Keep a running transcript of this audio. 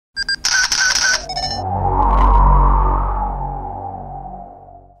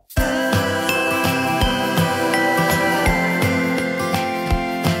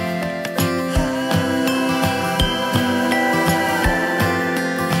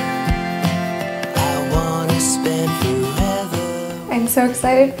so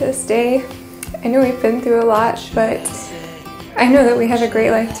excited for this day. I know we've been through a lot, but I know that we have a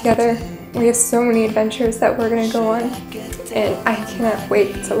great life together. We have so many adventures that we're going to go on, and I cannot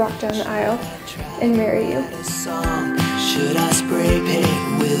wait to walk down the aisle and marry you. Should I spray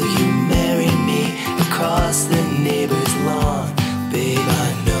paint? Will you marry me across the neighbor's lawn? Babe,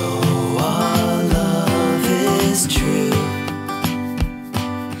 I know our love is true.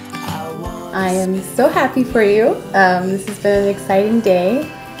 I am so happy for you. This has been an exciting day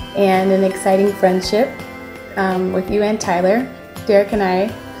and an exciting friendship with you and Tyler. Derek and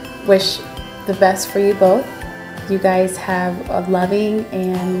I wish the best for you both. You guys have a loving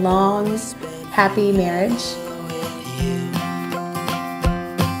and long, happy marriage.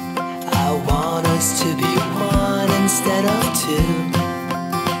 I want us to be one instead of two.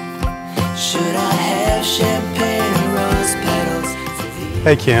 Should I have champagne and rose petals?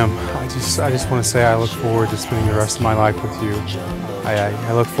 Hey Kim, I just want to say I look forward to spending the rest of my life with you.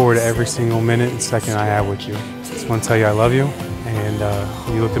 I look forward to every single minute and second I have with you. Just want to tell you I love you, and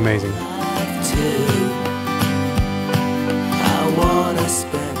you looked amazing.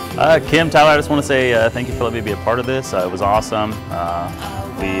 Kim, Tyler, I just want to say thank you for letting me be a part of this. It was awesome.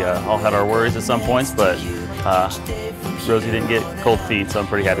 We all had our worries at some points, but Rosie didn't get cold feet, so I'm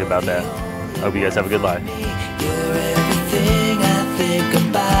pretty happy about that. I hope you guys have a good life. You're everything I think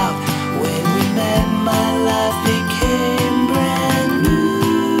about. When we met, my life became brand new.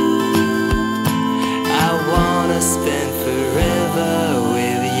 I want to spend forever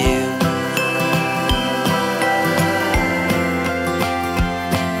with you.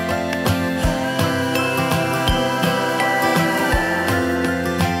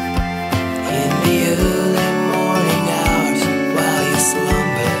 In the early morning hours while you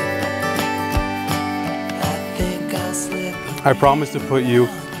slumber, I think I'll slip. I promise to put you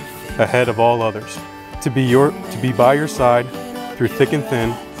ahead of all others, to be by your side through thick and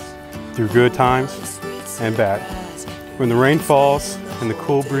thin, through good times and bad. When the rain falls and the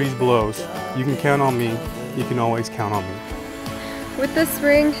cool breeze blows, you can count on me. You can always count on me. With this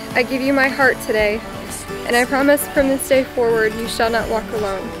ring, I give you my heart today, and I promise from this day forward you shall not walk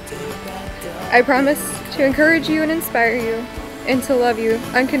alone. I promise to encourage you and inspire you, and to love you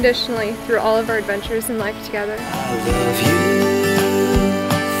unconditionally through all of our adventures in life together. I love you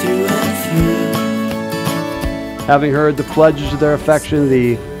through and through. Having heard the pledges of their affection,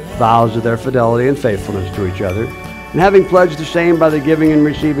 the vows of their fidelity and faithfulness to each other, and having pledged the same by the giving and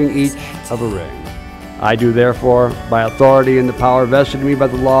receiving each of a ring, I do therefore, by authority and the power vested in me by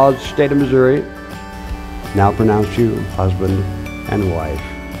the laws of the state of Missouri, now pronounce you husband and wife.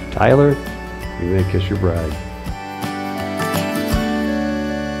 Tyler, you may kiss your bride.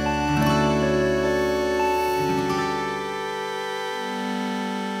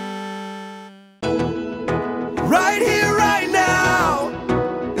 Right here, right now,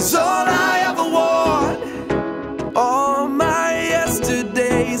 is all I ever want. All my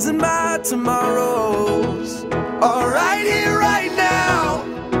yesterdays and my tomorrows. All right here, right now,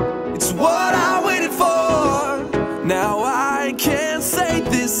 it's what I waited for. Now I can say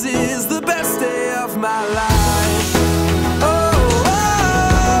this is the best day of my life.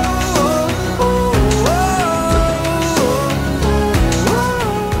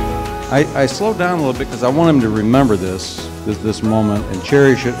 I slowed down a little bit because I want him to remember this moment and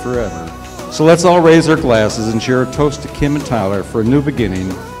cherish it forever. So let's all raise our glasses and share a toast to Kim and Tyler for a new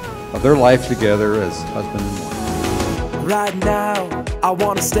beginning of their life together as husband and wife. Right now, I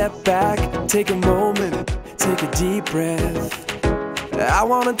want to step back, take a moment, take a deep breath. I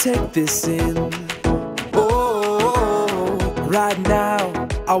want to take this in. Oh, right now,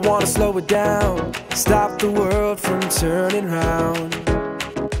 I want to slow it down, stop the world from turning round.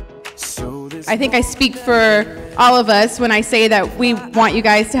 I think I speak for all of us when I say that we want you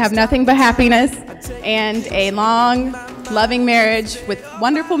guys to have nothing but happiness and a long, loving marriage with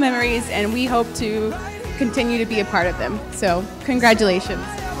wonderful memories, and we hope to continue to be a part of them. So, congratulations.